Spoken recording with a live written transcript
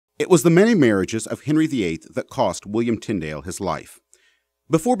It was the many marriages of Henry VIII that cost William Tyndale his life.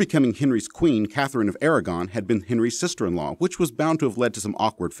 Before becoming Henry's queen, Catherine of Aragon had been Henry's sister-in-law, which was bound to have led to some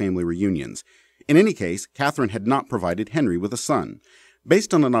awkward family reunions. In any case, Catherine had not provided Henry with a son.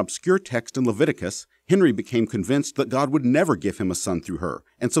 Based on an obscure text in Leviticus, Henry became convinced that God would never give him a son through her,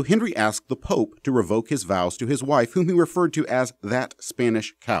 and so Henry asked the Pope to revoke his vows to his wife, whom he referred to as that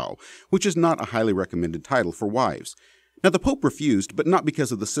Spanish cow, which is not a highly recommended title for wives. Now, the Pope refused, but not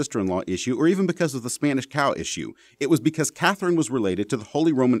because of the sister-in-law issue or even because of the Spanish cow issue. It was because Catherine was related to the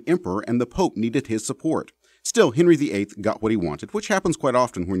Holy Roman Emperor and the Pope needed his support. Still, Henry VIII got what he wanted, which happens quite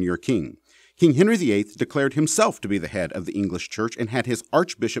often when you're a king. King Henry VIII declared himself to be the head of the English Church and had his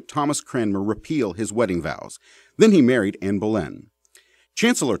Archbishop Thomas Cranmer repeal his wedding vows. Then he married Anne Boleyn.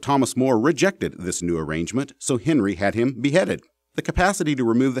 Chancellor Thomas More rejected this new arrangement, so Henry had him beheaded. The capacity to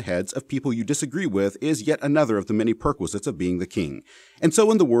remove the heads of people you disagree with is yet another of the many perquisites of being the king. And so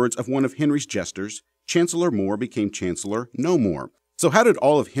in the words of one of Henry's jesters, Chancellor More became Chancellor no more. So how did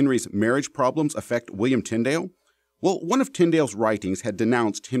all of Henry's marriage problems affect William Tyndale? Well, one of Tyndale's writings had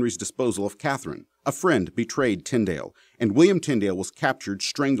denounced Henry's disposal of Catherine. A friend betrayed Tyndale, and William Tyndale was captured,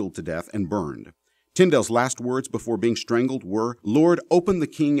 strangled to death, and burned. Tyndale's last words before being strangled were, "Lord, open the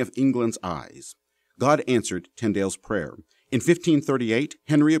King of England's eyes." God answered Tyndale's prayer. In 1538,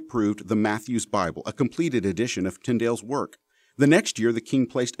 Henry approved the Matthew's Bible, a completed edition of Tyndale's work. The next year, the king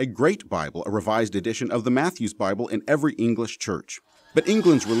placed a Great Bible, a revised edition of the Matthew's Bible, in every English church. But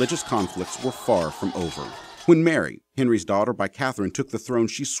England's religious conflicts were far from over. When Mary, Henry's daughter by Catherine, took the throne,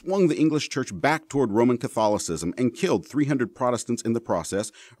 she swung the English church back toward Roman Catholicism and killed 300 Protestants in the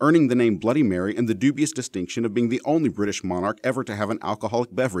process, earning the name Bloody Mary and the dubious distinction of being the only British monarch ever to have an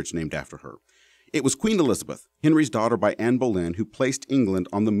alcoholic beverage named after her. It was Queen Elizabeth, Henry's daughter by Anne Boleyn, who placed England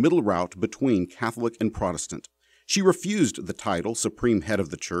on the middle route between Catholic and Protestant. She refused the title Supreme Head of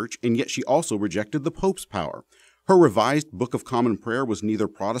the Church, and yet she also rejected the Pope's power. Her revised Book of Common Prayer was neither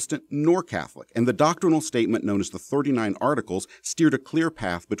Protestant nor Catholic, and the doctrinal statement known as the 39 Articles steered a clear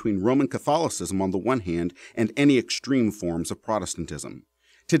path between Roman Catholicism on the one hand and any extreme forms of Protestantism.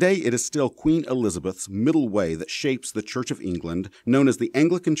 Today, it is still Queen Elizabeth's middle way that shapes the Church of England, known as the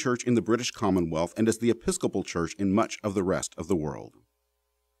Anglican Church in the British Commonwealth and as the Episcopal Church in much of the rest of the world.